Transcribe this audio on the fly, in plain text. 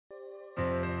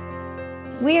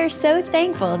We are so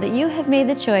thankful that you have made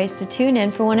the choice to tune in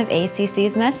for one of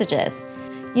ACC's messages.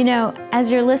 You know,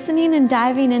 as you're listening and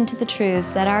diving into the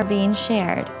truths that are being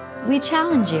shared, we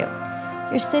challenge you.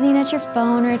 You're sitting at your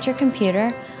phone or at your computer,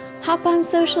 hop on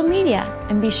social media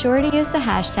and be sure to use the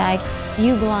hashtag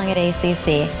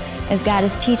YouBelongAtACC as God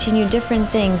is teaching you different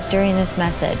things during this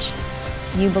message.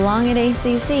 You belong at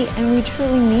ACC, and we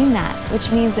truly mean that, which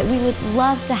means that we would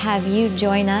love to have you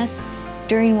join us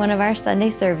during one of our Sunday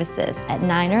services at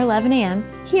 9 or 11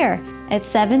 a.m. here at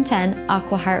 710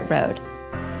 Aquahart Road.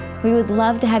 We would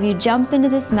love to have you jump into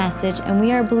this message, and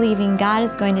we are believing God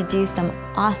is going to do some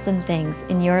awesome things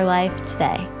in your life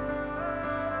today.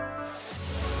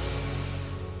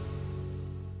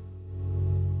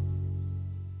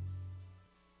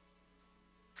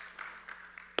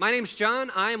 My name's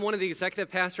John. I am one of the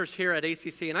executive pastors here at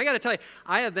ACC, and I got to tell you,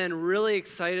 I have been really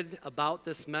excited about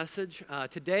this message.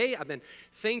 Today, I've been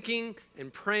thinking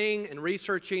and praying and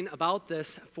researching about this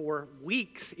for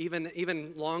weeks,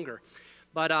 even longer.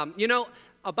 But, you know,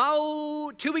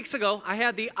 about 2 weeks ago, I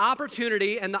had the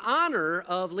opportunity and the honor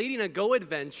of leading a Go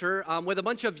Adventure with a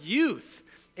bunch of youth.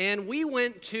 And we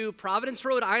went to Providence,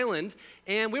 Rhode Island,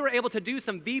 and we were able to do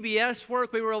some VBS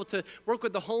work. We were able to work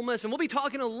with the homeless, and we'll be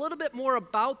talking a little bit more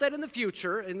about that in the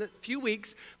future, in a few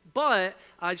weeks. But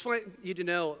I just want you to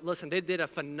know, listen, they did a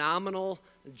phenomenal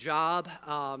job.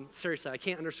 Seriously, I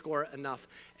can't underscore it enough.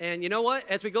 And you know what?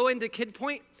 As we go into Kid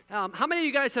Point, how many of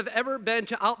you guys have ever been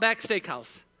to Outback Steakhouse?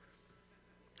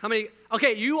 How many?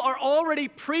 Okay, you are already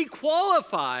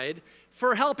pre-qualified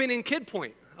for helping in Kid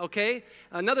Point. Okay,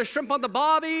 another shrimp on the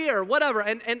bobby or whatever,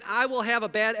 and I will have a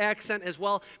bad accent as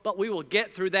well, but we will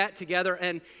get through that together,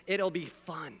 and it'll be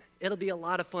fun. It'll be a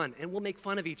lot of fun, and we'll make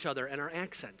fun of each other and our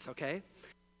accents, okay?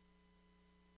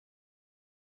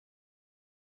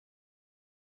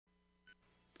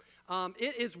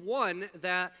 It is one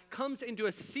that comes into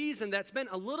a season that's been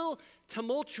a little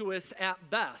tumultuous at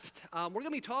best. We're going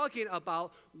to be talking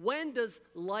about when does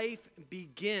life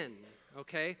begin?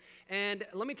 Okay, and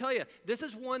let me tell you, this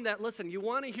is one that, listen, you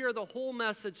want to hear the whole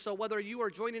message, so whether you are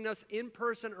joining us in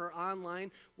person or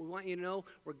online, we want you to know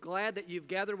we're glad that you've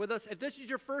gathered with us. If this is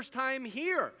your first time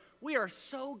here, we are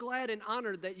so glad and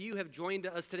honored that you have joined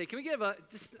us today. Can we give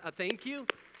just a thank you?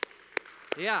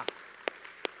 Yeah.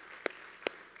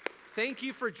 Thank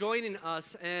you for joining us,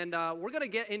 and we're going to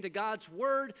get into God's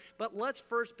Word, but let's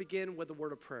first begin with a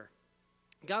word of prayer.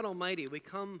 God Almighty, we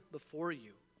come before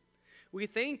you. We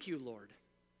thank you, Lord.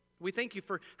 We thank you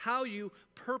for how you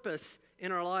purpose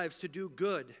in our lives to do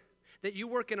good, that you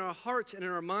work in our hearts and in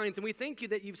our minds. And we thank you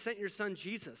that you've sent your Son,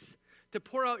 Jesus, to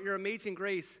pour out your amazing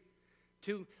grace,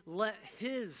 to let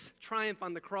his triumph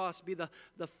on the cross be the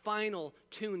final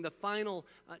tune, the final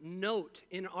note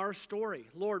in our story.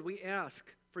 Lord, we ask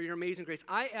for your amazing grace.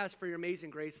 I ask for your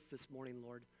amazing grace this morning,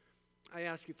 Lord. I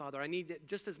ask you, Father, I need it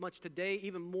just as much today,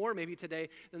 even more maybe today,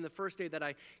 than the first day that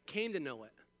I came to know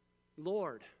it.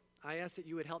 Lord, I ask that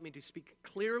you would help me to speak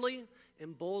clearly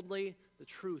and boldly the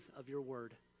truth of your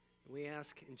word. And we ask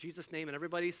in Jesus' name, and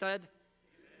everybody said,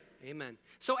 Amen.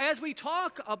 So as we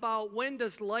talk about when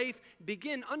does life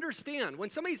begin, understand, when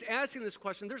somebody's asking this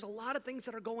question, there's a lot of things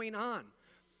that are going on.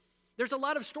 There's a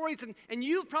lot of stories, and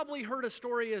you've probably heard a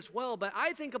story as well, but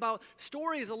I think about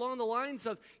stories along the lines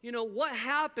of, you know, what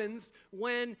happens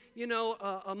when, you know,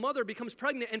 a mother becomes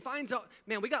pregnant and finds out,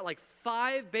 man, we got like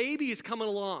 5 babies coming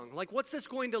along. Like, what's this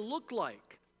going to look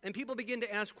like? And people begin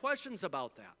to ask questions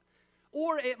about that.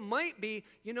 Or it might be,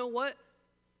 you know what?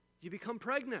 You become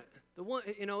pregnant.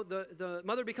 The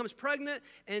mother becomes pregnant,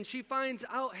 and she finds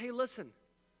out, hey, listen,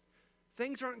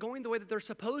 things aren't going the way that they're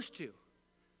supposed to.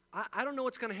 I don't know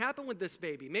what's going to happen with this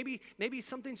baby. Maybe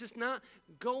something's just not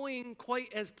going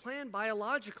quite as planned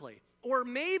biologically. Or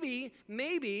maybe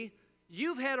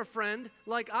you've had a friend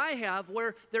like I have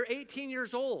where they're 18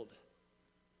 years old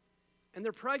and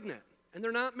they're pregnant and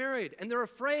they're not married and they're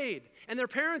afraid and their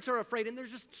parents are afraid and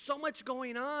there's just so much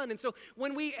going on. And so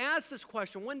when we ask this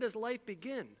question, when does life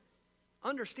begin?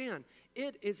 Understand,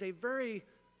 it is a very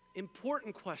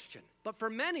important question. But for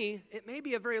many, it may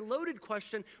be a very loaded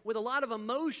question with a lot of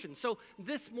emotion. So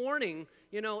this morning,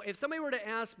 you know, if somebody were to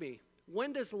ask me,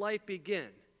 when does life begin?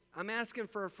 I'm asking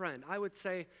for a friend. I would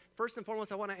say, first and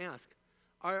foremost, I want to ask,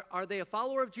 are they a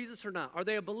follower of Jesus or not? Are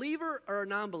they a believer or a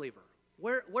non-believer?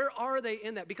 Where are they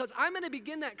in that? Because I'm going to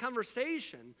begin that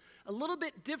conversation a little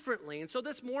bit differently. And so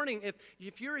this morning,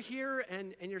 if you're here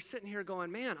and you're sitting here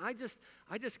going, man, I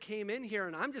just came in here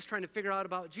and I'm just trying to figure out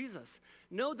about Jesus,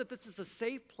 know that this is a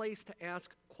safe place to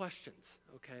ask questions,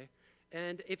 okay?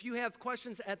 And if you have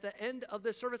questions at the end of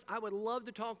this service, I would love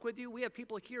to talk with you. We have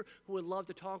people here who would love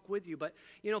to talk with you. But,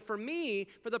 you know, for me,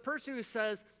 for the person who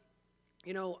says,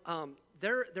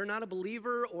 they're not a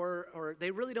believer or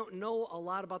they really don't know a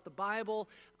lot about the Bible,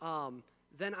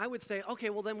 then I would say, okay,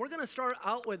 well then we're going to start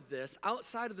out with this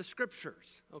outside of the Scriptures,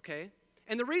 okay?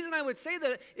 And the reason I would say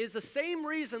that is the same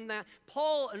reason that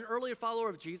Paul, an earlier follower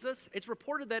of Jesus, it's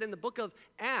reported that in the book of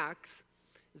Acts,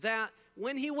 that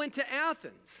when he went to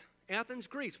Athens,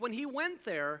 Greece, when he went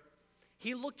there,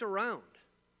 he looked around.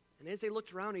 And as he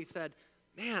looked around, he said,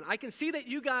 man, I can see that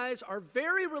you guys are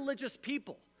very religious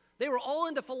people. They were all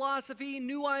into philosophy,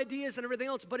 new ideas, and everything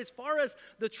else. But as far as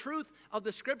the truth of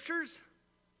the Scriptures,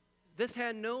 this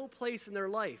had no place in their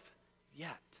life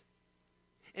yet.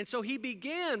 And so he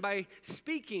began by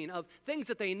speaking of things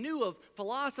that they knew of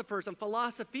philosophers and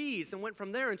philosophies and went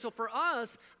from there. And so for us,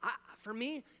 for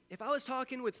me, if I was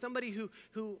talking with somebody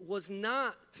who was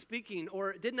not speaking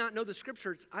or did not know the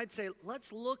Scriptures, I'd say,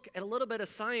 let's look at a little bit of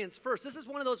science first. This is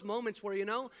one of those moments where,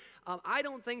 I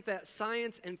don't think that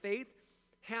science and faith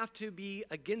have to be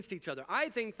against each other. I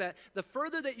think that the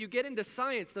further that you get into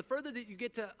science, the further that you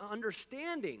get to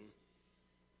understanding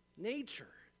nature,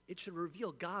 it should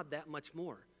reveal God that much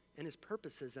more and His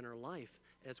purposes in our life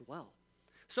as well.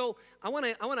 So I want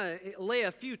to lay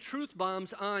a few truth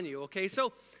bombs on you, okay?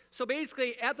 So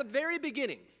basically, at the very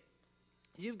beginning,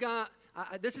 you've got,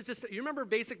 this is just, you remember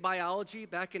basic biology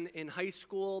back in high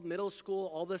school, middle school,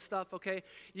 all this stuff, okay?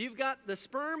 You've got the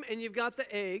sperm and you've got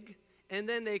the egg, and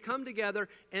then they come together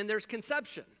and there's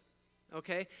conception,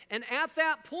 okay? And at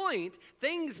that point,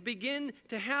 things begin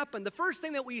to happen. The first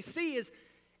thing that we see is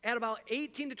at about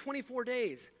 18 to 24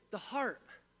 days, the heart,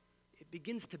 it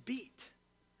begins to beat.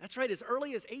 That's right, as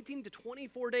early as 18 to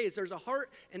 24 days, there's a heart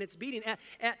and it's beating.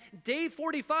 At day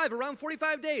 45, around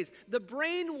 45 days, the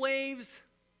brain waves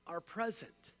are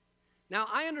present. Now,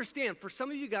 I understand, for some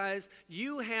of you guys,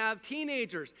 you have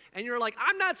teenagers, and you're like,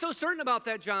 I'm not so certain about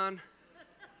that, John.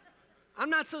 I'm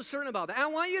not so certain about that. I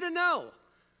want you to know,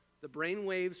 the brain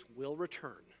waves will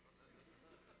return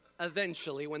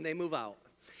eventually when they move out.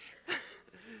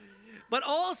 But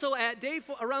also at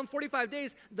around 45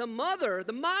 days, the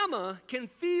mama can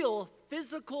feel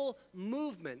physical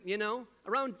movement,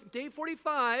 Around day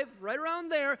 45, right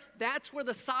around there, that's where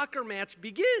the soccer match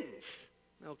begins,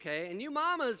 okay? And you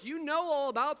mamas, you know all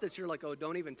about this. You're like, oh,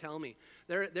 don't even tell me.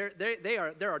 There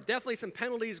are definitely some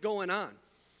penalties going on.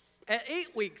 At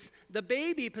 8 weeks, the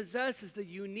baby possesses the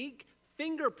unique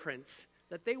fingerprints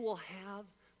that they will have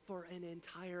for an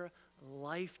entire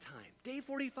lifetime. Day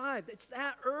 45, it's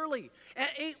that early. At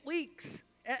 8 weeks,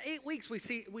 we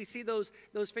see those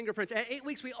fingerprints. At 8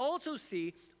 weeks, we also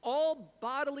see all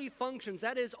bodily functions.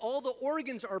 That is, all the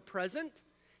organs are present.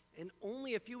 And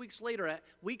only a few weeks later, at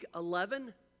week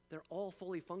 11, they're all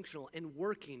fully functional and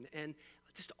working. And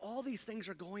just all these things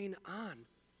are going on.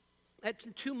 At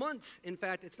 2 months, in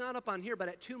fact, it's not up on here, but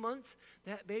at 2 months,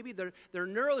 that baby, their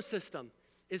neurosystem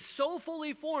is so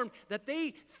fully formed that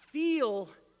they feel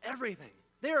everything.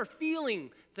 They are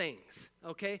feeling things,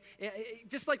 okay?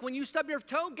 Just like when you stub your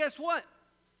toe, guess what?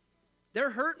 They're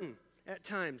hurting at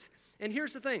times. And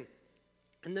here's the thing.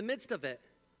 In the midst of it,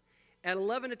 at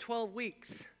 11 to 12 weeks,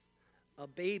 a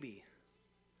baby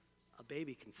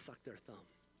can suck their thumb,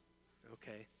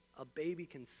 okay? A baby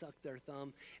can suck their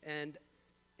thumb, and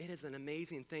it is an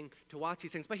amazing thing to watch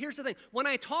these things. But here's the thing. When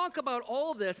I talk about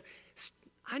all this,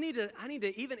 I need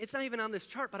to even, it's not even on this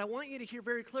chart, but I want you to hear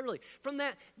very clearly. From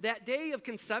that day of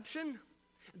conception,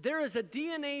 there is a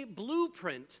DNA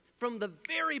blueprint from the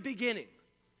very beginning.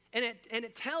 And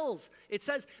it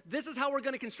says, this is how we're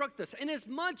going to construct this. And as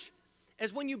much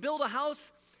as when you build a house,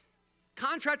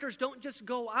 contractors don't just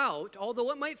go out, although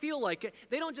it might feel like it,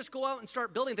 they don't just go out and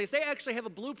start building things. They actually have a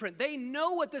blueprint. They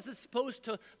know what this is supposed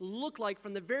to look like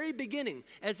from the very beginning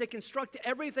as they construct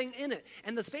everything in it.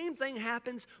 And the same thing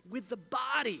happens with the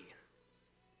body.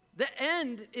 The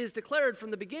end is declared from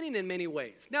the beginning in many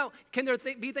ways. Now, can there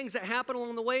be things that happen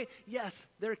along the way? Yes,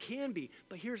 there can be.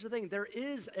 But here's the thing. There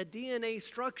is a DNA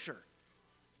structure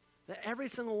that every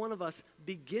single one of us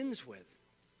begins with.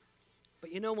 But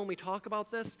when we talk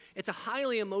about this, it's a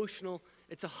highly emotional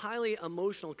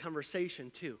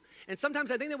conversation too. And sometimes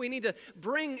I think that we need to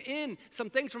bring in some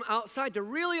things from outside to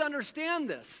really understand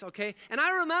this, okay? And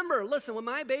I remember, listen, with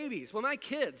my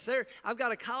kids, I've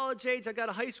got a college age, I've got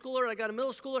a high schooler, I got a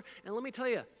middle schooler, and let me tell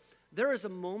you, there is a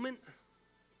moment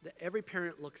that every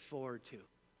parent looks forward to.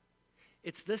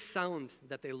 It's this sound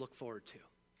that they look forward to.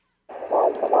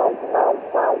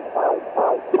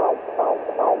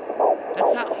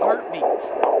 That's that heartbeat.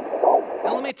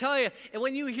 Now let me tell you, and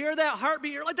when you hear that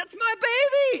heartbeat, you're like, that's my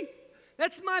baby!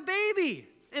 That's my baby!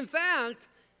 In fact,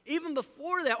 even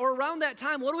before that, or around that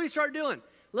time, what do we start doing?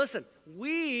 Listen,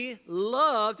 we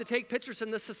love to take pictures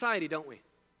in this society, don't we?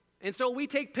 And so we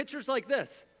take pictures like this.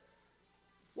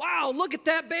 Wow, look at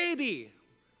that baby.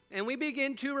 And we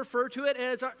begin to refer to it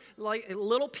as like a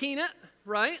little peanut,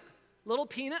 right? Little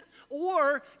peanut.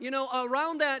 Or,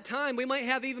 around that time, we might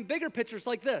have even bigger pictures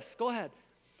like this. Go ahead.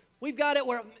 We've got it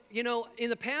where, in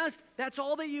the past, that's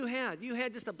all that you had. You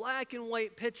had just a black and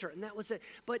white picture, and that was it.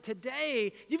 But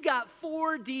today, you've got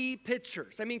 4D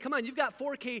pictures. I mean, come on, you've got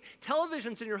 4K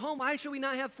televisions in your home. Why should we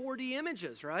not have 4D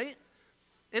images, right?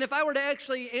 And if I were to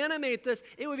actually animate this,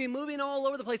 it would be moving all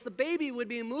over the place. The baby would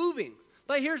be moving.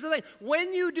 But here's the thing.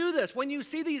 When you do this, when you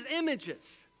see these images,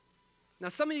 now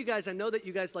some of you guys, I know that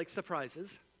you guys like surprises.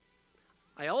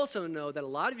 I also know that a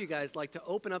lot of you guys like to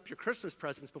open up your Christmas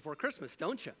presents before Christmas,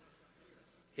 don't you?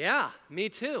 Yeah, me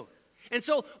too. And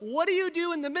so what do you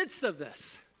do in the midst of this?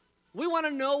 We want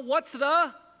to know what's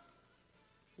the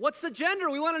gender.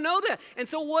 We want to know that. And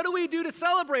so what do we do to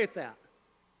celebrate that?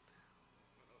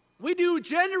 We do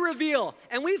gender reveal,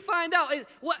 and we find out,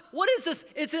 what is this?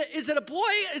 Is it a boy?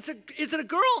 Is it a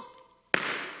girl?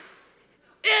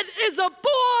 It is a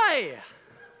boy!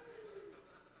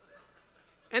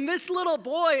 And this little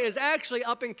boy is actually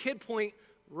up in Kid Point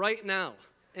right now.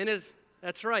 And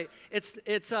that's right.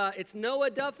 It's Noah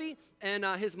Duffy, and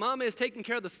his mama is taking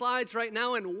care of the slides right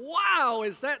now, and wow,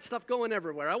 is that stuff going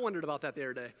everywhere. I wondered about that the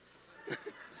other day.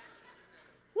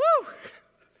 Woo!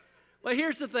 But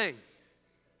here's the thing.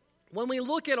 When we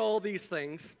look at all these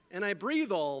things, and I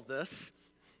breathe all of this,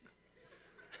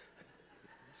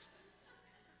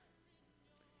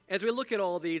 as we look at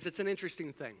all these, it's an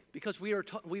interesting thing because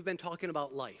we've been talking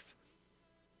about life.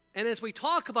 And as we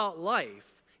talk about life,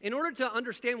 in order to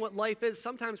understand what life is,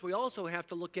 sometimes we also have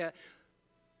to look at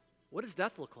what does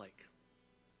death look like?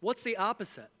 What's the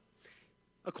opposite?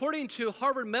 According to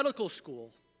Harvard Medical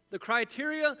School, the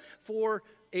criteria for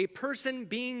a person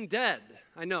being dead,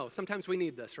 I know, sometimes we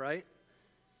need this, right?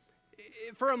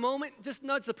 For a moment, just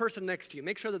nudge the person next to you.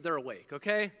 Make sure that they're awake,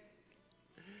 okay?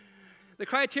 The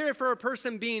criteria for a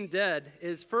person being dead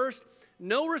is first,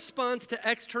 no response to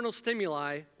external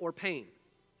stimuli or pain.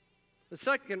 The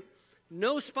second,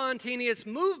 no spontaneous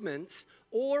movements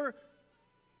or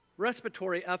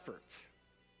respiratory efforts.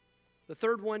 The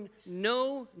third one,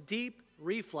 no deep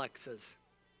reflexes.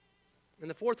 And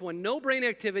the fourth one, no brain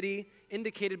activity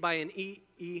indicated by an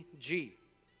EEG.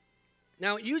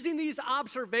 Now, using these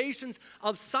observations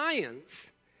of science,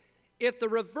 if the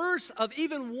reverse of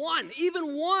even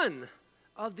one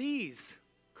of these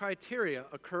criteria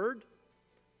occurred,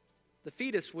 the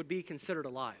fetus would be considered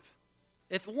alive.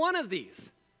 If one of these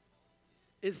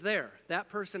is there, that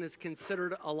person is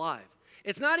considered alive.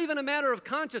 It's not even a matter of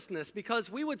consciousness,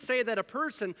 because we would say that a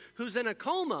person who's in a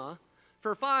coma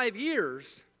for 5 years,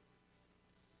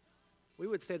 we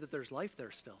would say that there's life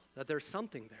there still, that there's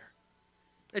something there.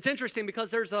 It's interesting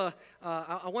because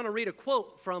I want to read a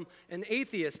quote from an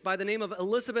atheist by the name of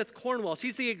Elizabeth Cornwell.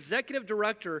 She's the executive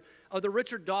director of the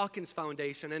Richard Dawkins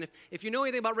Foundation. And if you know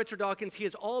anything about Richard Dawkins, he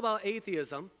is all about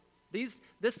atheism. This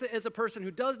is a person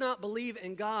who does not believe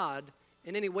in God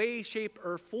in any way, shape,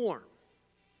 or form.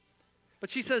 But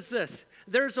she says this,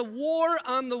 there's a war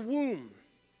on the womb.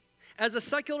 As a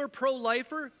secular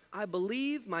pro-lifer, I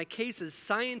believe my case is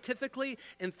scientifically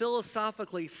and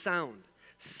philosophically sound.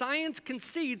 Science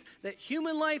concedes that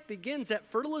human life begins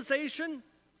at fertilization,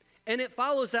 and it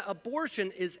follows that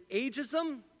abortion is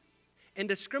ageism and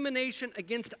discrimination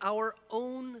against our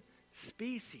own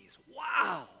species.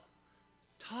 Wow!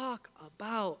 Talk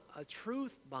about a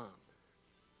truth bomb.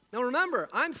 Now remember,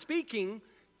 I'm speaking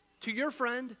to your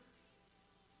friend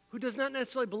who does not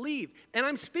necessarily believe, and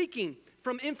I'm speaking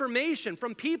from information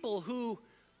from people who,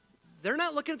 they're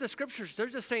not looking at the scriptures, they're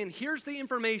just saying, here's the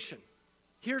information.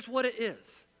 Here's what it is.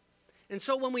 And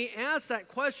so when we ask that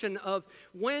question of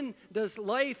when does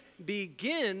life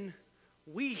begin,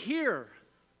 we hear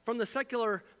from the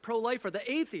secular pro-lifer,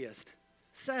 the atheist,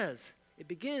 says it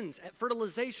begins at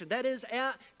fertilization. That is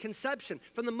at conception.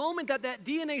 From the moment that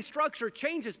DNA structure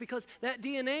changes, because that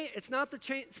DNA, it's not the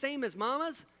same as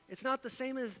mama's, it's not the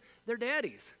same as their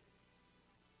daddy's.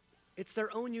 It's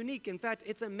their own unique. In fact,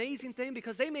 it's an amazing thing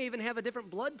because they may even have a different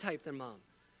blood type than mom.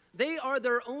 They are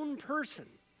their own person.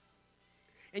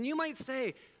 And you might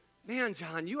say, man,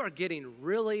 John, you are getting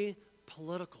really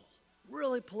political.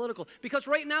 Really political. Because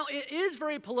right now it is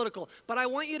very political. But I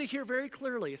want you to hear very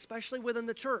clearly, especially within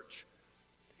the church,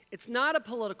 it's not a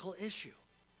political issue.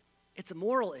 It's a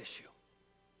moral issue.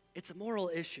 It's a moral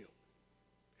issue.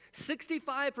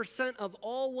 65% of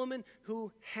all women who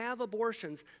have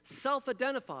abortions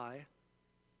self-identify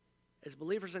as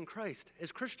believers in Christ,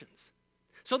 as Christians.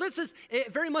 So this is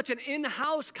very much an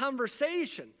in-house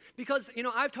conversation because,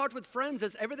 I've talked with friends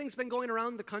as everything's been going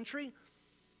around the country.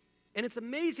 And it's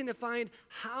amazing to find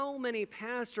how many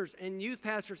pastors and youth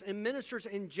pastors and ministers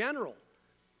in general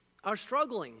are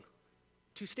struggling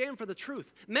to stand for the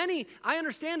truth. Many, I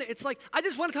understand it. It's like, I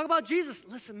just want to talk about Jesus.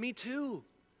 Listen, me too.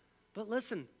 But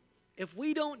listen, if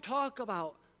we don't talk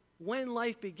about when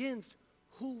life begins,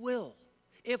 who will?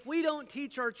 If we don't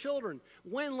teach our children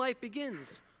when life begins,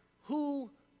 who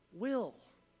will?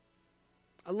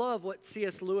 I love what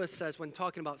C.S. Lewis says when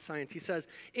talking about science. He says,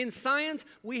 in science,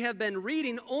 we have been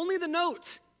reading only the note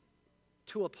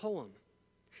to a poem.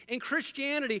 In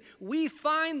Christianity, we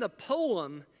find the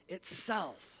poem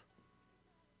itself.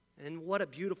 And what a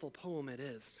beautiful poem it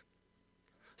is.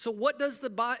 So what does the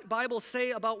Bible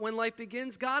say about when life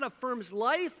begins? God affirms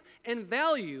life and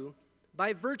value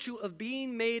by virtue of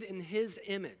being made in His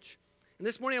image. And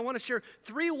this morning I want to share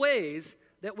 3 ways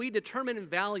that we determine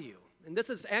value. And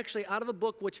this is actually out of a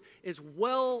book which is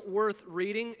well worth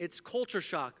reading. It's Culture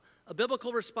Shock, a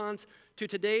biblical response to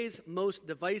today's most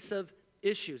divisive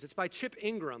issues. It's by Chip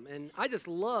Ingram, and I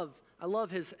love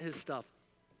his stuff.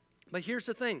 But here's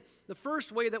the thing. The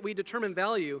first way that we determine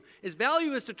value is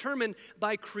determined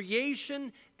by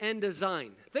creation and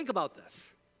design. Think about this.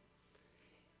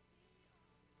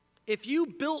 If you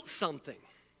built something,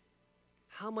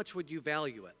 how much would you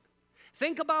value it?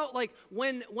 Think about like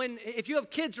when if you have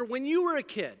kids or when you were a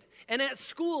kid and at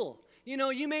school, you know,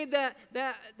 you made that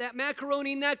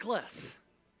macaroni necklace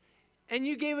and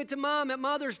you gave it to mom at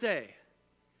Mother's Day.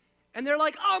 And they're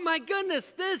like, oh my goodness,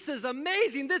 this is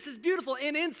amazing, this is beautiful.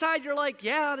 And inside you're like,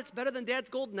 yeah, that's better than Dad's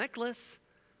gold necklace.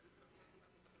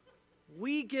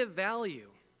 We give value.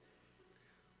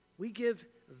 We give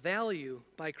value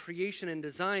by creation and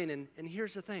design. And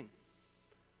here's the thing.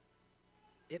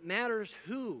 It matters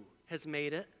who has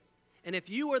made it. And if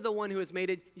you are the one who has made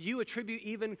it, you attribute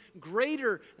even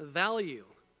greater value.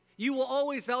 You will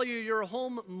always value your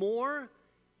home more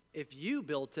if you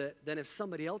built it than if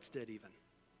somebody else did even.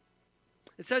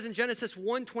 It says in Genesis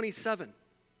 1:27,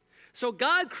 so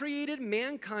God created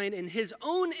mankind in His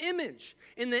own image.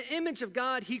 In the image of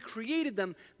God, He created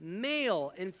them,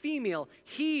 male and female.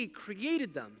 He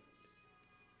created them.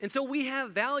 And so we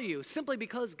have value simply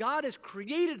because God has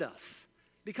created us,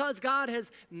 because God has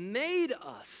made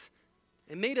us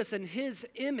and made us in His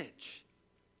image.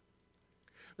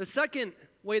 The second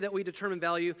way that we determine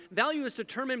value is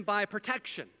determined by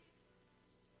protection.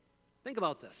 Think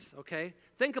about this, okay?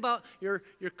 Think about your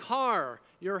car,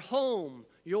 your home,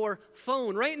 your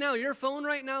phone. Right now, your phone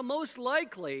right now most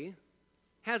likely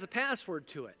has a password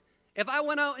to it. If I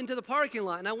went out into the parking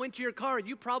lot and I went to your car,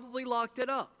 you probably locked it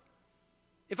up.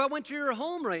 If I went to your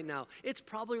home right now, it's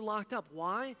probably locked up.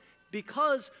 Why?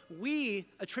 Because we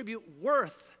attribute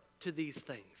worth to these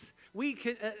things. We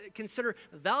consider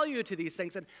value to these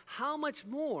things. And how much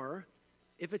more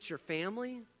if it's your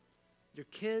family, your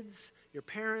kids, your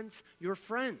parents, your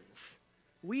friends.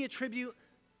 We attribute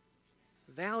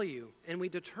value and we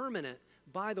determine it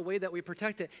by the way that we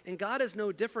protect it. And God is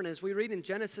no different as we read in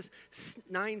Genesis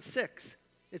 9:6.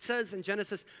 It says in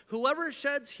Genesis, whoever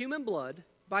sheds human blood,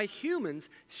 by humans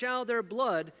shall their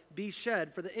blood be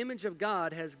shed, for the image of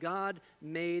God has God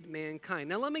made mankind.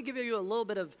 Now let me give you a little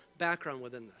bit of background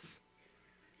within this.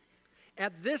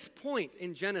 At this point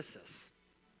in Genesis,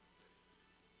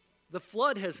 the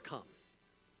flood has come.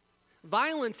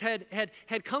 Violence had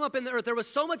come up in the earth. There was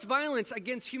so much violence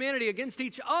against humanity, against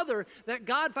each other, that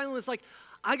God finally was like,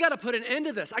 I got to put an end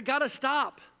to this. I got to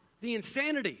stop the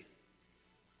insanity.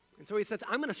 And so He says,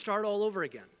 I'm going to start all over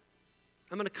again.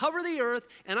 I'm going to cover the earth,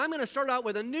 and I'm going to start out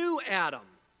with a new Adam,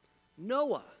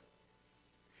 Noah.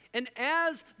 And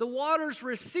as the waters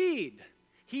recede,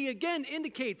 He again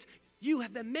indicates, you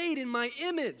have been made in my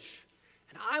image,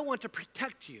 and I want to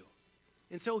protect you.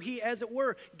 And so He, as it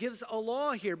were, gives a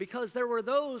law here because there were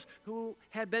those who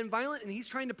had been violent, and He's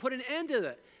trying to put an end to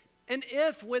it. And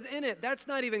if within it, that's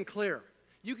not even clear,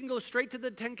 you can go straight to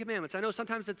the 10 Commandments. I know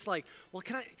sometimes it's like, well,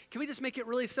 can we just make it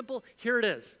really simple? Here it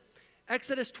is.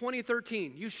 Exodus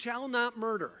 20:13, you shall not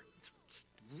murder.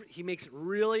 He makes it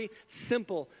really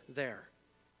simple there.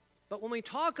 But when we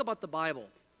talk about the Bible,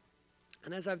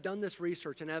 and as I've done this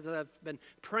research, and as I've been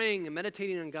praying and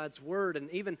meditating on God's Word, and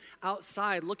even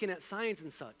outside looking at science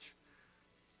and such,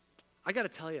 I got to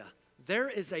tell you, there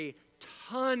is a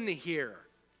ton here.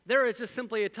 There is just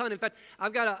simply a ton. In fact,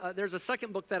 I've got there's a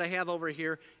second book that I have over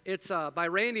here. It's by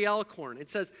Randy Alcorn. It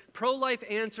says, Pro-Life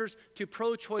Answers to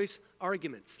Pro-Choice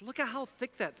Arguments. Look at how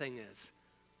thick that thing is.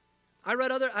 I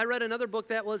read another book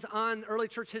that was on early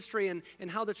church history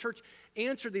and how the church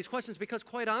answered these questions, because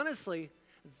quite honestly,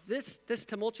 this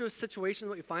tumultuous situation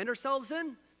that we find ourselves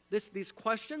in, these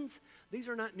questions, these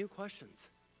are not new questions.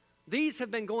 These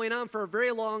have been going on for a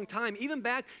very long time, even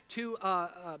back to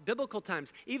biblical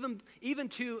times. Even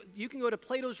to, you can go to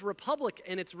Plato's Republic,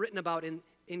 and it's written about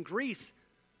in Greece.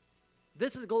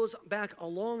 This goes back a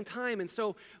long time. And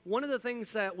so one of the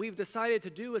things that we've decided to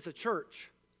do as a church,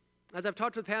 as I've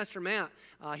talked with Pastor Matt,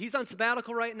 he's on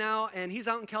sabbatical right now, and he's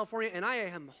out in California, and I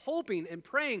am hoping and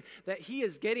praying that he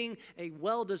is getting a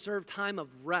well-deserved time of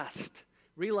rest,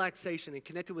 relaxation, and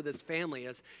connected with his family,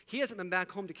 as he hasn't been back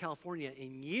home to California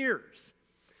in years.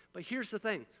 But here's the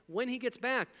thing. When he gets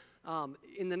back,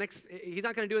 he's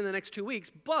not going to do it in the next 2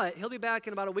 weeks, but he'll be back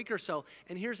in about a week or so.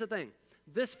 And here's the thing.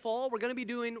 This fall, we're going to be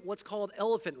doing what's called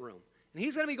Elephant Room. And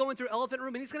he's going to be going through Elephant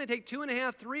Room, and he's going to take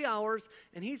 2.5, 3 hours,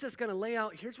 and he's just going to lay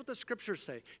out, here's what the scriptures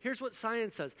say. Here's what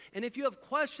science says. And if you have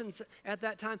questions at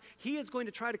that time, he is going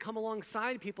to try to come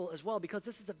alongside people as well, because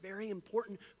this is a very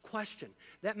important question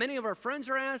that many of our friends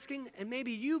are asking, and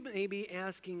maybe you may be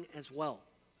asking as well.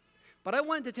 But I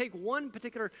wanted to take one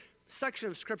particular section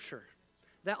of scripture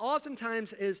that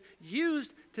oftentimes is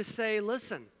used to say,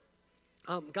 listen,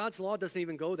 God's law doesn't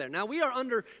even go there. Now, we are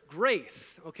under grace,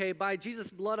 okay, by Jesus'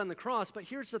 blood on the cross, but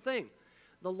here's the thing.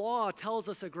 The law tells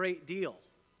us a great deal.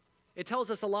 It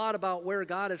tells us a lot about where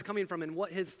God is coming from and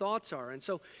what his thoughts are. And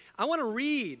so I want to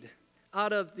read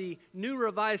out of the New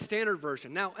Revised Standard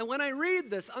Version. Now, and when I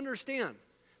read this, understand,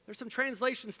 there's some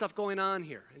translation stuff going on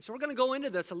here. And so we're going to go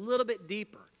into this a little bit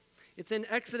deeper. It's in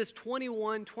Exodus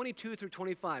 21, 22 through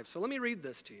 25. So let me read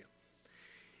this to you.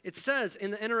 It says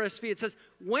in the NRSV, it says,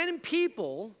 when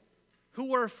people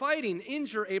who are fighting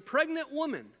injure a pregnant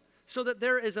woman so that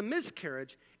there is a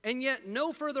miscarriage and yet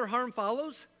no further harm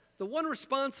follows, the one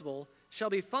responsible shall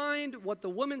be fined what the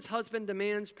woman's husband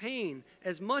demands, paying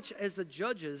as much as the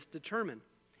judges determine.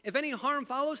 If any harm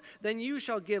follows, then you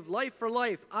shall give life for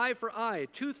life, eye for eye,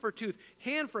 tooth for tooth,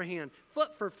 hand for hand,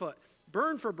 foot for foot,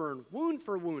 burn for burn, wound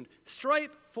for wound,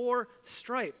 stripe for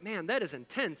stripe. Man, that is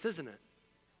intense, isn't it?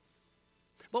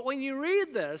 But when you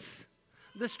read this,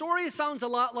 the story sounds a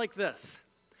lot like this.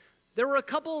 There were a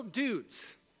couple dudes.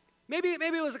 Maybe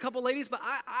it was a couple ladies, but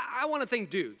I want to think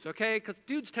dudes, okay? Because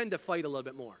dudes tend to fight a little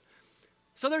bit more.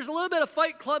 So there's a little bit of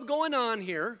fight club going on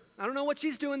here. I don't know what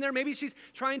she's doing there. Maybe she's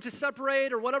trying to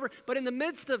separate or whatever. But in the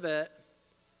midst of it,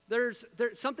 there's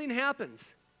something happens.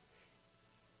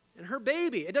 And her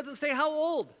baby, it doesn't say how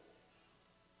old.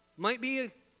 Might be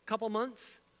a couple months.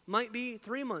 Might be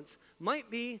 3 months. Might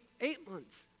be 8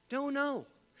 months. Don't know.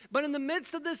 But in the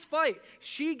midst of this fight,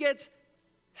 she gets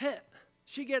hit.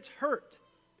 She gets hurt.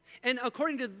 And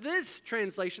according to this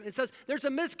translation, it says there's a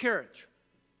miscarriage.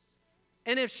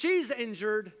 And if she's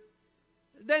injured,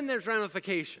 then there's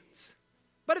ramifications.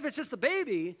 But if it's just a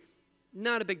baby,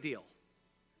 not a big deal.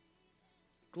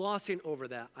 Glossing over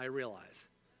that, I realize.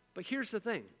 But here's the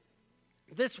thing.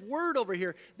 This word over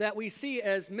here that we see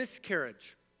as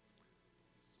miscarriage,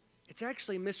 it's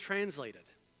actually mistranslated.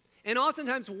 And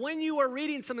oftentimes when you are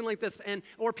reading something like this,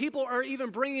 or people are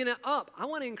even bringing it up, I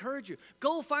want to encourage you,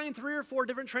 go find 3 or 4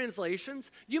 different translations.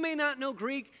 You may not know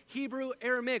Greek, Hebrew,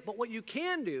 Aramaic, but what you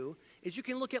can do is you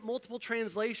can look at multiple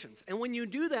translations. And when you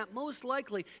do that, most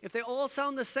likely, if they all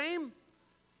sound the same,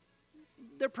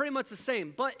 they're pretty much the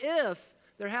same. But if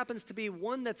there happens to be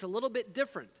one that's a little bit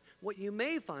different, what you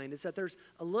may find is that there's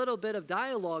a little bit of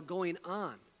dialogue going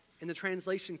on in the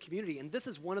translation community, and this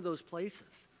is one of those places,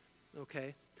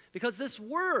 okay? Because this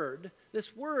word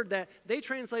that they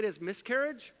translate as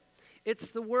miscarriage, it's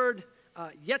the word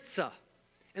yetza.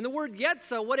 And the word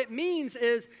yetza, what it means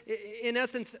is, in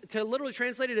essence, to literally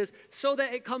translate it is, so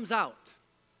that it comes out.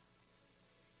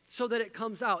 So that it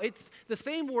comes out. It's the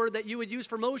same word that you would use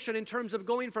for motion in terms of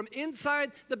going from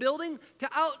inside the building to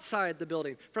outside the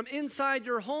building, from inside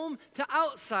your home to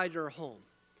outside your home.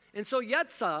 And so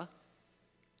yetza,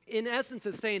 in essence,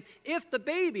 is saying, if the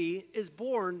baby is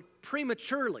born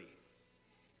prematurely,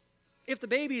 if the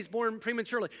baby is born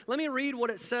prematurely. Let me read what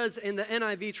it says in the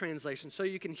NIV translation so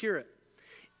you can hear it.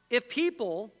 If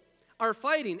people are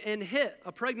fighting and hit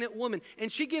a pregnant woman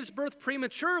and she gives birth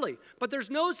prematurely, but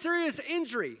there's no serious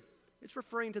injury, it's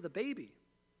referring to the baby.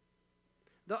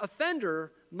 The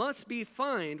offender must be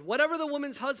fined whatever the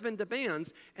woman's husband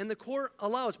demands and the court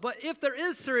allows. But if there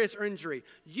is serious injury,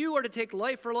 you are to take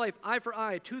life for life, eye for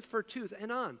eye, tooth for tooth,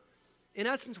 and on. In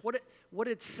essence, what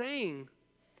it's saying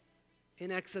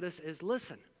in Exodus is,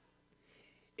 listen,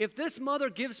 if this mother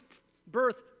gives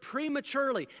birth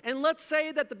prematurely, and let's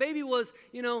say that the baby was,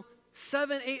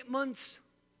 7, 8 months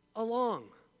along,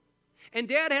 and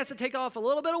dad has to take off a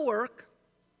little bit of work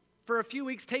for a few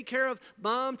weeks, take care of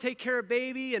mom, take care of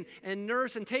baby, and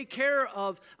nurse, and take care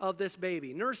of this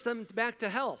baby, nurse them back to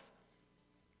health.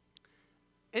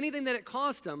 Anything that it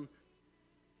cost them,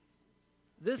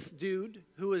 this dude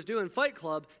who is doing Fight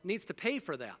Club needs to pay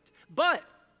for that. But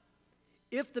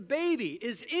if the baby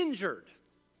is injured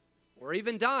or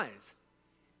even dies,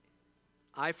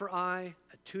 eye for eye,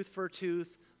 a tooth for a tooth,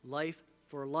 life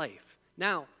for life.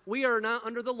 Now, we are not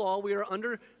under the law, we are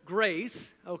under grace,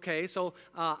 okay? So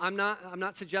I'm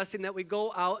not suggesting that we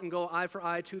go out and go eye for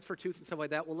eye, tooth for tooth, and stuff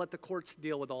like that. We'll let the courts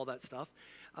deal with all that stuff.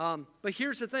 But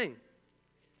here's the thing.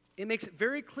 It makes it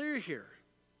very clear here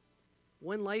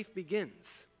when life begins.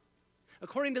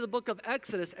 According to the book of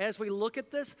Exodus, as we look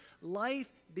at this, life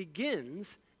begins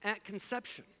at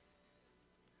conception.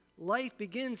 Life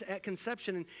begins at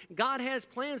conception, and God has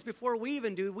plans before we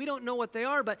even do. We don't know what they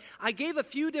are, but I gave a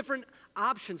few different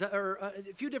options, or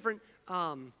a few different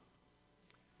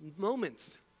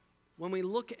moments when we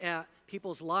look at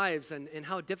people's lives and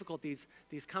how difficult these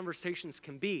conversations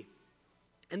can be.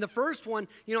 And the first one,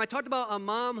 I talked about a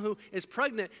mom who is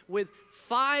pregnant with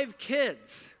 5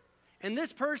 kids, and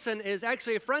this person is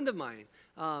actually a friend of mine.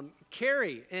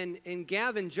 Carrie and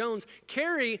Gavin Jones.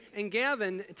 Carrie and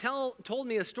Gavin told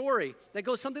me a story that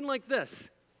goes something like this.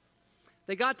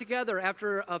 They got together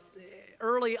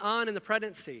early on in the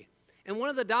pregnancy, and one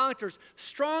of the doctors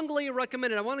strongly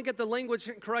recommended, I want to get the language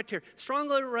correct here,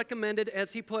 strongly recommended,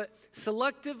 as he put,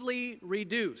 selectively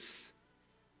reduce.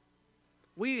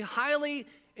 We highly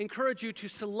encourage you to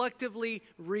selectively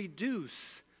reduce.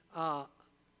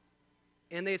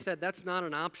 And they said, that's not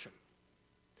an option.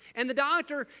 And the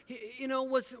doctor,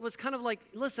 was kind of like,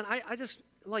 listen,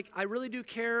 I really do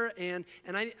care, and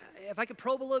if I could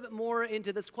probe a little bit more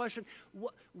into this question,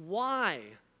 why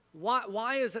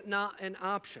is it not an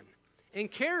option? And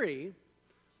Carrie,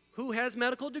 who has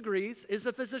medical degrees, is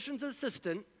a physician's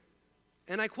assistant,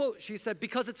 and I quote, she said,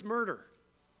 because it's murder.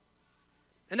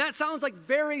 And that sounds like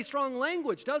very strong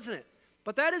language, doesn't it?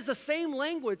 But that is the same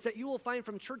language that you will find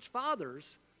from church fathers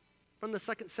from the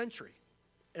 2nd century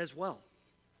as well.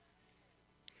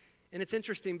 And it's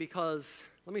interesting because,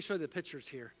 let me show you the pictures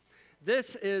here.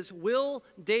 This is Will,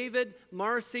 David,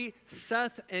 Marcy,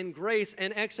 Seth, and Grace.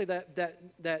 And actually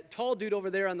that tall dude over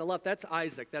there on the left, that's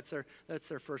Isaac. That's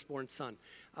their firstborn son.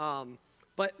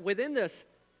 But within this,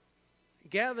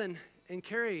 Gavin and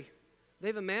Carrie,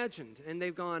 they've imagined and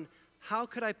they've gone, how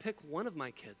could I pick one of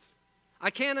my kids?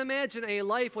 I can't imagine a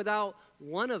life without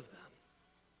one of them.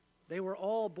 They were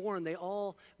all born.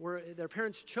 Their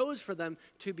parents chose for them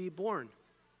to be born.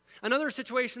 Another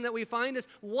situation that we find is,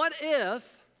 what if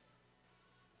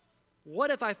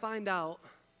I find out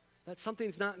that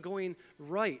something's not going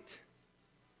right?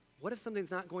 What if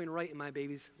something's not going right in my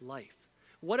baby's life?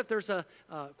 What if there's a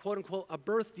quote unquote a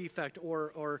birth defect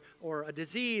or a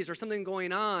disease or something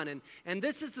going on? And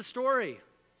this is the story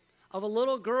of a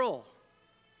little girl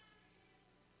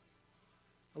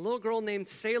named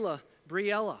Selah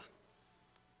Briella.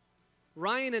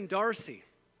 Ryan and Darcy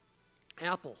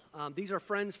Apple. These are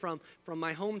friends from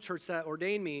my home church that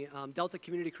ordained me, Delta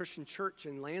Community Christian Church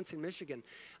in Lansing, Michigan.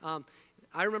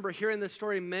 I remember hearing this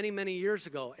story many, many years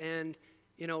ago. And,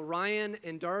 Ryan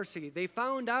and Darcy, they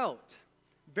found out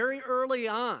very early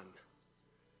on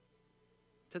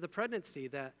to the pregnancy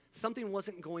that something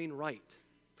wasn't going right.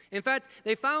 In fact,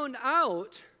 they found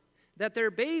out that their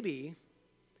baby,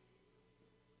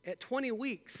 at 20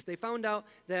 weeks, they found out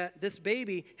that this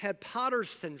baby had Potter's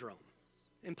syndrome.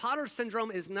 And Potter's syndrome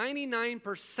is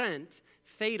 99%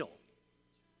 fatal.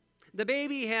 The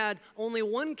baby had only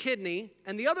one kidney,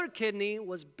 and the other kidney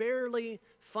was barely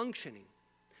functioning,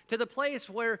 to the place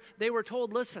where they were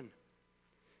told, listen,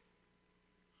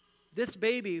 this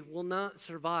baby will not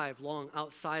survive long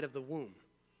outside of the womb.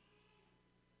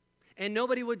 And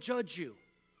nobody would judge you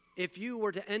if you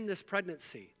were to end this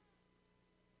pregnancy.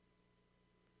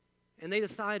 And they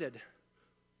decided,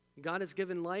 God has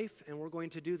given life, and we're going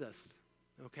to do this.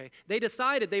 Okay, they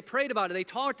decided, they prayed about it, they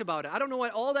talked about it. I don't know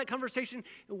what all that conversation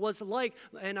was like,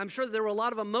 and I'm sure there were a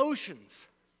lot of emotions.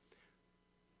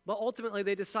 But ultimately,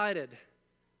 they decided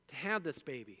to have this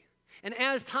baby. And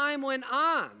as time went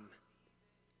on,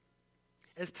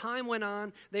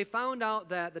 they found out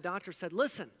that the doctor said,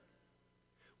 listen,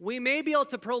 we may be able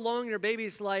to prolong your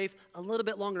baby's life a little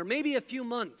bit longer, maybe a few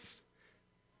months.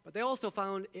 But they also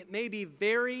found it may be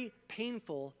very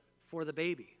painful for the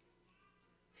baby.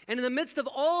 And in the midst of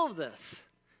all of this,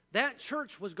 that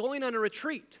church was going on a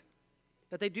retreat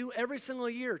that they do every single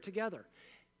year together.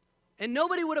 And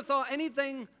nobody would have thought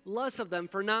anything less of them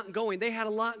for not going. They had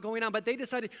a lot going on, but they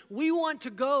decided, we want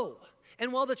to go.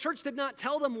 And while the church did not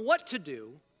tell them what to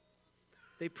do,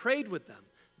 they prayed with them.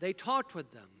 They talked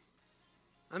with them.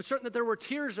 I'm certain that there were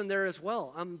tears in there as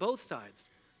well on both sides.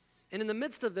 And in the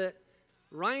midst of it,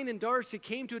 Ryan and Darcy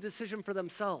came to a decision for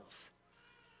themselves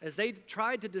as they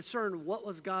tried to discern what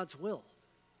was God's will.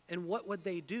 And what would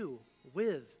they do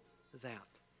with that?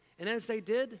 And as they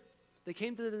did, they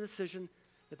came to the decision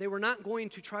that they were not going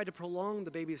to try to prolong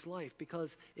the baby's life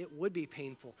because it would be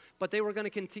painful, but they were going to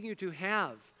continue to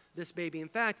have this baby. In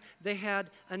fact, they had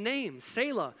a name,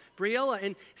 Selah, Briella.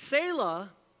 And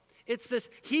Selah, it's this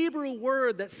Hebrew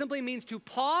word that simply means to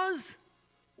pause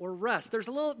or rest. There's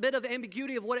a little bit of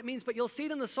ambiguity of what it means, but you'll see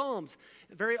it in the Psalms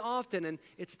very often, and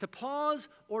it's to pause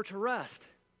or to rest.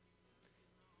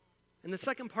 And the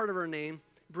second part of her name,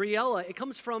 Briella, it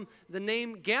comes from the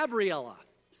name Gabriella,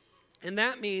 and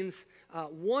that means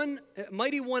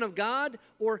mighty one of God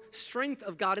or strength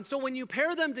of God. And so when you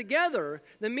pair them together,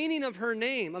 the meaning of her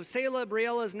name, of Selah,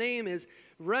 Briella's name, is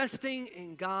resting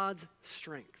in God's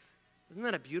strength. Isn't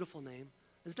that a beautiful name?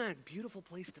 Isn't that a beautiful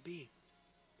place to be?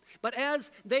 But as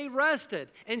they rested,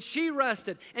 and she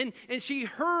rested, and she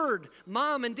heard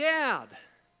mom and dad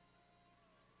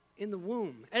in the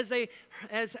womb, as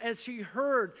she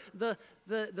heard the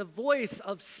voice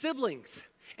of siblings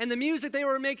and the music they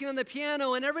were making on the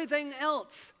piano and everything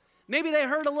else. Maybe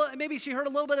she heard a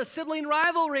little bit of sibling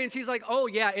rivalry, and she's like, "Oh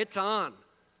yeah, it's on."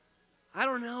 I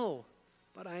don't know,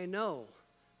 but I know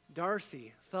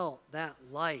Darcy felt that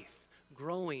life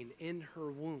growing in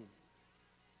her womb.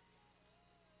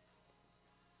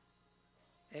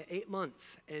 At 8 months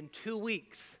and 2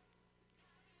 weeks,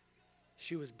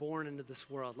 she was born into this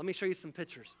world. Let me show you some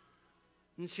pictures.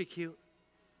 Isn't she cute?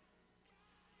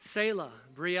 Selah,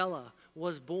 Briella,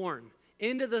 was born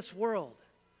into this world.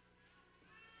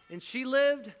 And she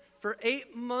lived for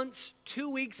 8 months, 2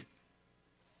 weeks,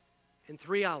 and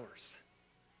 3 hours.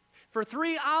 For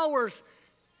 3 hours,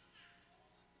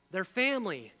 their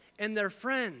family and their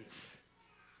friends,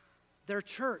 their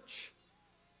church,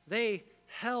 they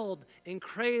held and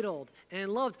cradled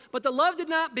and loved. But the love did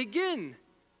not begin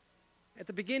at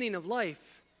the beginning of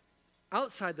life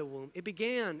outside the womb. It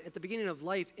began at the beginning of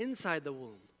life inside the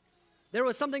womb. There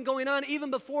was something going on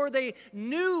even before they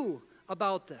knew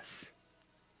about this.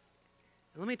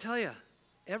 And let me tell you,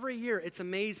 every year it's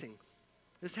amazing.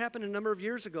 This happened a number of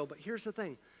years ago, but here's the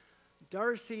thing.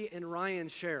 Darcy and Ryan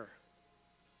share.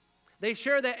 They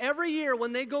share that every year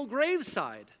when they go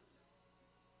graveside,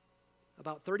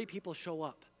 about 30 people show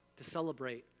up to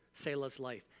celebrate Selah's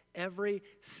life every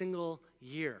single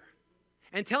year.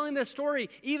 And telling this story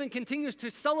even continues to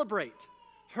celebrate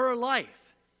her life.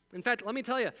 In fact, let me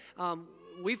tell you,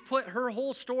 we've put her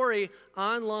whole story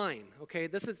online, okay?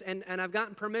 This is, and I've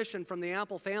gotten permission from the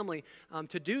Apple family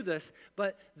to do this,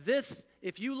 but this,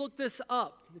 if you look this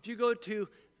up, if you go to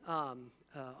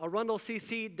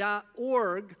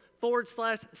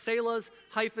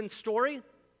arundelcc.org/Selah's-story,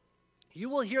 you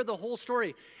will hear the whole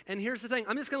story. And here's the thing.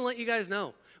 I'm just going to let you guys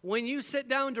know. When you sit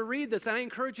down to read this, and I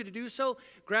encourage you to do so,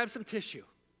 grab some tissue.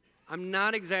 I'm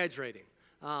not exaggerating.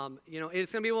 It's going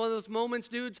to be one of those moments,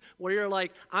 dudes, where you're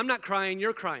like, I'm not crying,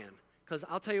 you're crying. Because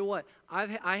I'll tell you what,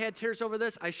 I had tears over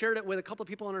this. I shared it with a couple of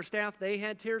people on our staff. They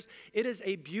had tears. It is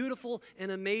a beautiful and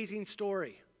amazing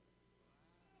story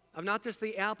of not just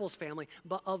the Apples family,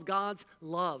 but of God's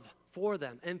love for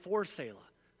them and for Selah.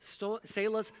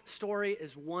 Selah's story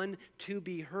is one to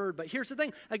be heard. But here's the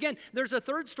thing. Again, there's a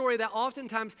third story that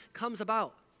oftentimes comes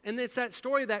about. And it's that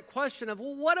story, that question of,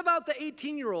 well, what about the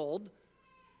 18-year-old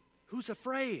who's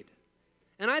afraid?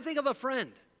 And I think of a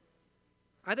friend.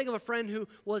 I think of a friend who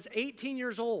was 18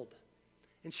 years old.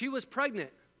 And she was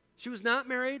pregnant. She was not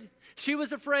married. She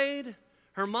was afraid.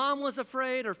 Her mom was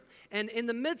afraid. And in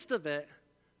the midst of it,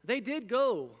 they did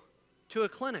go to a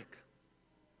clinic.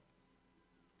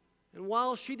 And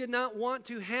while she did not want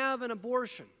to have an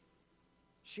abortion,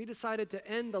 she decided to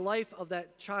end the life of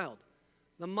that child.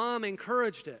 The mom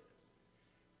encouraged it.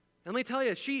 And let me tell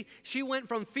you, she went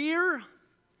from fear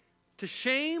to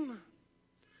shame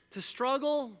to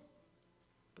struggle.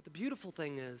 But the beautiful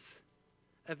thing is,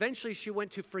 eventually she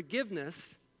went to forgiveness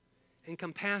and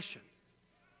compassion.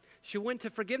 She went to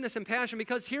forgiveness and passion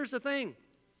because here's the thing.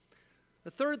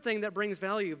 The third thing that brings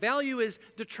value. Value is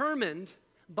determined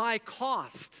by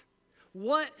cost.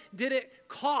 What did it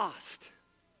cost?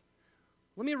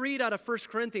 Let me read out of 1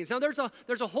 Corinthians. Now, there's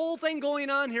a whole thing going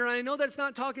on here, and I know that's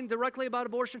not talking directly about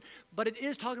abortion, but it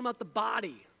is talking about the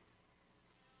body.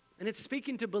 And it's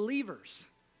speaking to believers.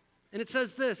 And it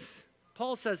says this.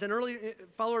 Paul says, an early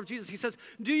follower of Jesus, he says,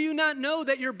 "Do you not know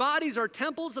that your bodies are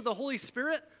temples of the Holy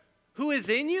Spirit, who is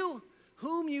in you,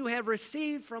 whom you have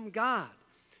received from God?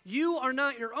 You are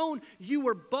not your own. You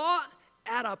were bought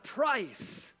at a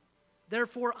price.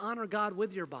 Therefore, honor God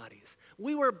with your bodies."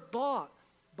 We were bought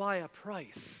by a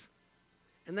price.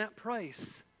 And that price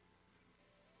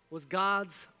was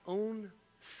God's own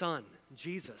Son,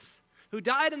 Jesus, who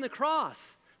died on the cross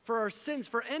for our sins.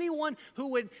 For anyone who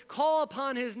would call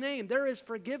upon his name, there is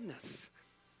forgiveness.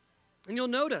 And you'll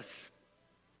notice,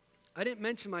 I didn't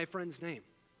mention my friend's name.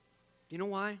 You know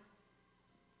why?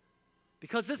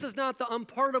 Because this is not the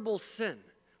unpardonable sin.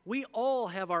 We all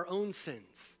have our own sins.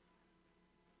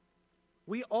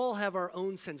 We all have our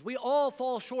own sins. We all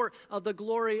fall short of the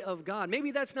glory of God.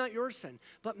 Maybe that's not your sin,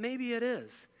 but maybe it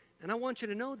is. And I want you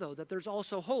to know, though, that there's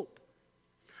also hope.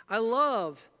 I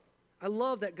love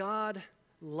that God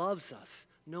loves us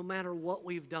no matter what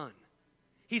we've done.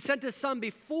 He sent his son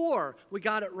before we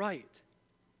got it right.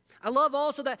 I love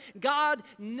also that God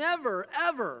never,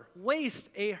 ever wastes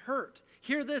a hurt.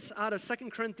 Hear this out of 2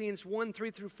 Corinthians 1,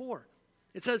 3 through 4.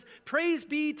 It says, "Praise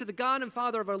be to the God and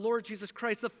Father of our Lord Jesus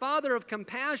Christ, the Father of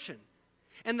compassion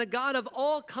and the God of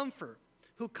all comfort,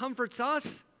 who comforts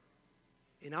us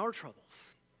in our troubles,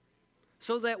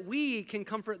 so that we can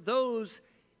comfort those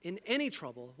in any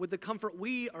trouble with the comfort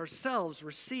we ourselves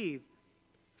receive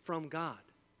from God."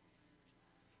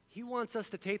 He wants us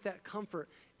to take that comfort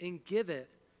and give it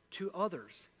to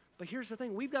others. But here's the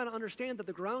thing. We've got to understand that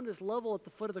the ground is level at the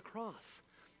foot of the cross.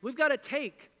 We've got to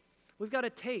take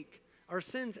our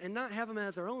sins and not have them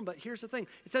as our own. But here's the thing.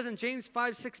 It says in James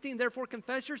 5:16, "Therefore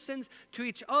confess your sins to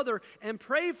each other and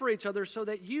pray for each other so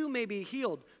that you may be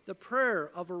healed. The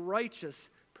prayer of a righteous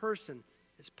person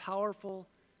is powerful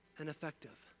and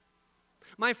effective."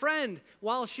 My friend,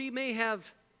 while she may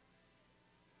have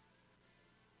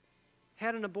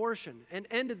had an abortion and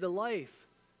ended the life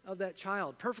of that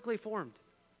child, perfectly formed,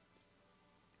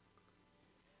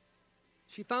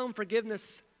 she found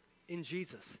forgiveness in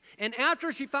Jesus. And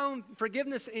after she found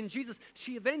forgiveness in Jesus,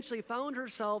 she eventually found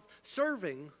herself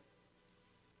serving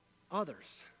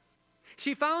others.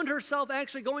 She found herself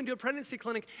actually going to a pregnancy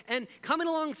clinic and coming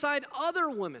alongside other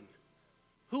women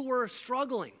who were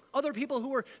struggling, other people who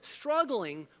were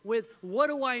struggling with, what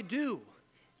do I do?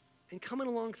 And coming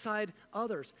alongside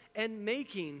others and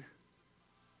making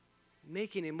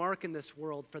a mark in this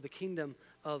world for the kingdom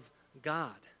of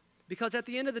God. Because at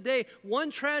the end of the day,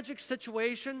 one tragic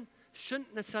situation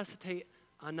shouldn't necessitate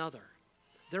another.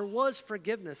 There was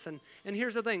forgiveness. And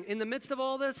here's the thing. In the midst of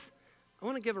all this, I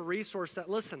want to give a resource that,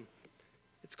 listen,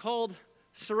 it's called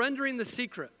Surrendering the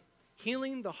Secret,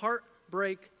 Healing the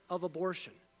Heartbreak of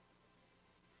Abortion.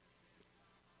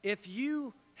 If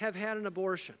you have had an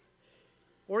abortion,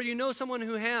 or you know someone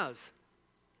who has,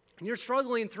 and you're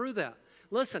struggling through that,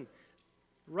 listen,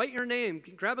 write your name,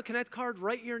 grab a Connect card,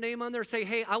 write your name on there, say,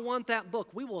 hey, I want that book.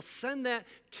 We will send that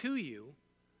to you.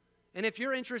 And if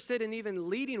you're interested in even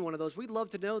leading one of those, we'd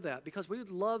love to know that, because we would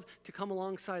love to come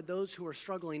alongside those who are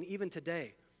struggling even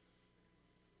today.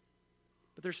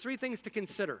 But there's three things to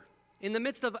consider. In the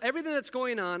midst of everything that's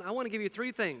going on, I want to give you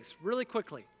three things really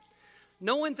quickly.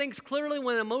 No one thinks clearly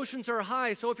when emotions are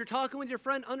high. So if you're talking with your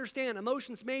friend, understand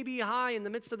emotions may be high in the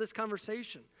midst of this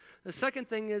conversation. The second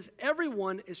thing is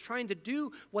everyone is trying to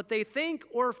do what they think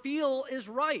or feel is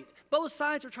right. Both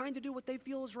sides are trying to do what they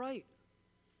feel is right.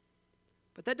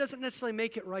 But that doesn't necessarily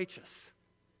make it righteous.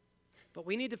 But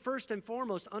we need to first and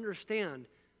foremost understand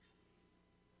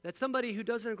that somebody who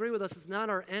doesn't agree with us is not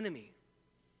our enemy,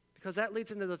 because that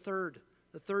leads into the third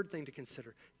thing to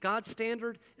consider. God's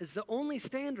standard is the only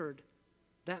standard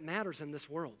that matters in this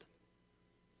world.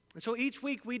 And so each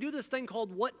week we do this thing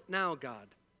called What Now, God?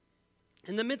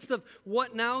 In the midst of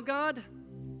What Now, God,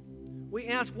 we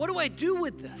ask, what do I do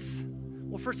with this?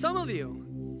 Well, for some of you,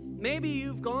 maybe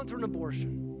you've gone through an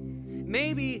abortion.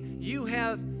 Maybe you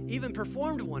have even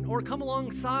performed one or come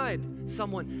alongside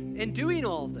someone in doing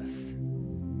all of this.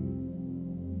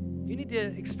 You need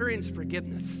to experience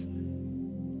forgiveness.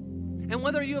 And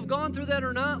whether you have gone through that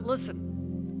or not,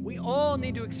 listen, we all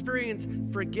need to experience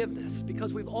forgiveness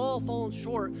because we've all fallen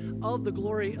short of the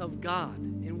glory of God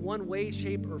in one way,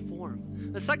 shape, or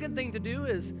form. The second thing to do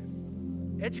is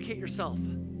educate yourself.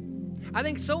 I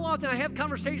think so often I have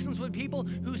conversations with people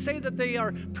who say that they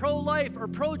are pro-life or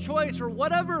pro-choice or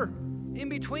whatever in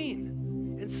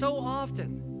between. And so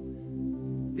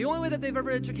often, the only way that they've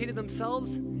ever educated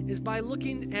themselves is by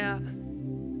looking at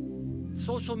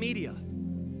social media.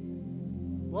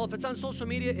 Well, if it's on social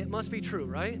media, it must be true,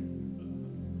 right?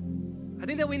 I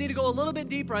think that we need to go a little bit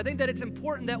deeper. I think that it's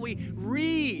important that we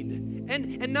read,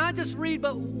 and not just read,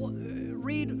 but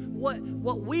read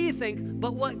what we think,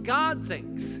 but what God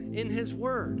thinks in His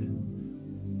Word.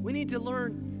 We need to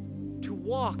learn to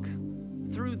walk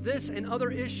through this and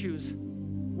other issues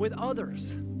with others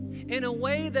in a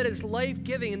way that is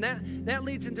life-giving, and that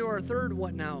leads into our third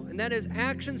what now, and that is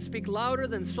actions speak louder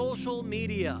than social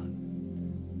media.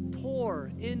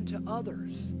 Pour into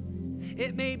others.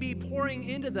 It may be pouring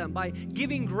into them by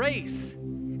giving grace.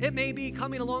 It may be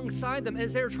coming alongside them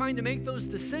as they're trying to make those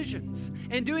decisions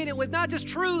and doing it with not just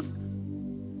truth,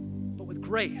 but with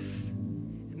grace.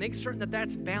 And make certain that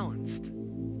that's balanced.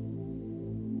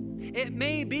 It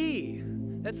may be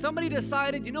that somebody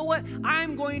decided, you know what,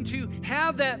 I'm going to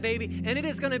have that baby, and it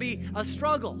is going to be a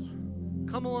struggle.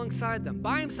 Come alongside them.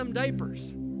 Buy them some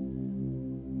diapers.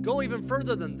 Go even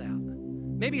further than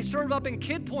that. Maybe serve up in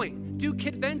Kid Point. Do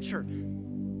Kid Venture.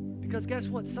 Because guess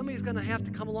what? Somebody's going to have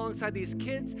to come alongside these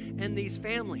kids and these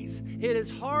families. It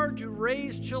is hard to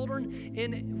raise children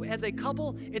as a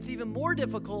couple. It's even more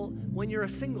difficult when you're a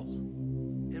single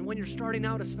and when you're starting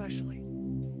out especially.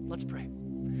 Let's pray.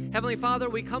 Heavenly Father,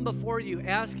 we come before you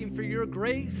asking for your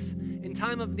grace in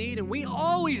time of need, and we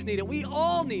always need it. We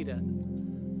all need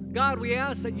it. God, we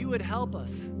ask that you would help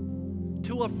us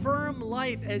to affirm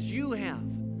life as you have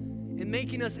in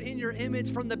making us in your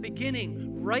image from the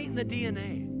beginning, right in the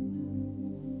DNA.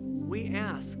 We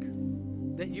ask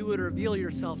that you would reveal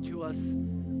yourself to us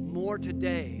more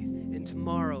today and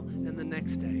tomorrow and the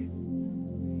next day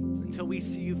until we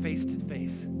see you face to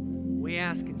face. We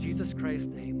ask in Jesus Christ's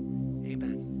name,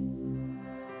 amen.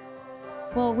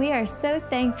 Well, we are so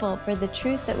thankful for the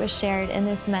truth that was shared in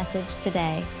this message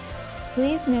today.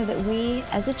 Please know that we,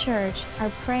 as a church, are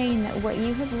praying that what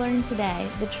you have learned today,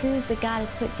 the truths that God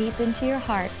has put deep into your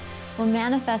heart, will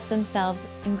manifest themselves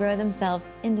and grow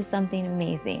themselves into something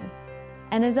amazing.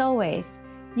 And as always,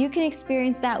 you can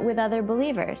experience that with other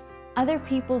believers, other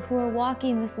people who are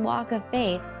walking this walk of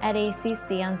faith at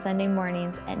ACC on Sunday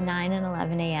mornings at 9 and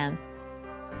 11 a.m.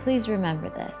 Please remember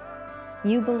this.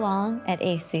 You belong at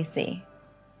ACC.